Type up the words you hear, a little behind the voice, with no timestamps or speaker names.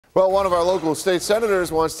Well, one of our local state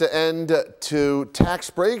senators wants to end to tax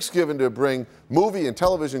breaks given to bring movie and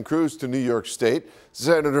television crews to New York State.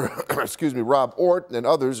 Senator Rob Ortt and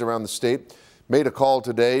others around the state made a call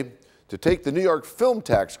today to take the New York film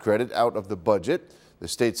tax credit out of the budget. The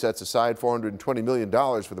state sets aside $420 million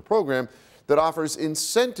for the program that offers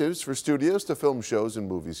incentives for studios to film shows and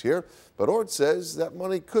movies here. But Ortt says that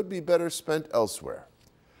money could be better spent elsewhere.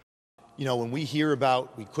 You know, when we hear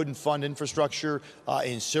about we couldn't fund infrastructure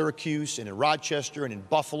in Syracuse and in Rochester and in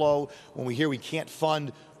Buffalo, when we hear we can't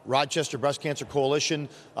fund Rochester Breast Cancer Coalition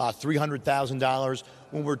 $300,000,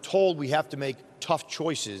 when we're told we have to make tough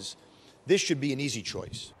choices, this should be an easy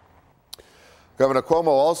choice. Governor Cuomo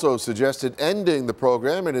also suggested ending the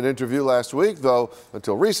program in an interview last week, though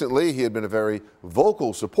until recently he had been a very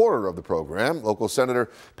vocal supporter of the program. Local Senator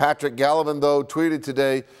Patrick Gallivan, though, tweeted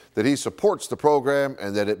today that he supports the program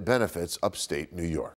and that it benefits upstate New York.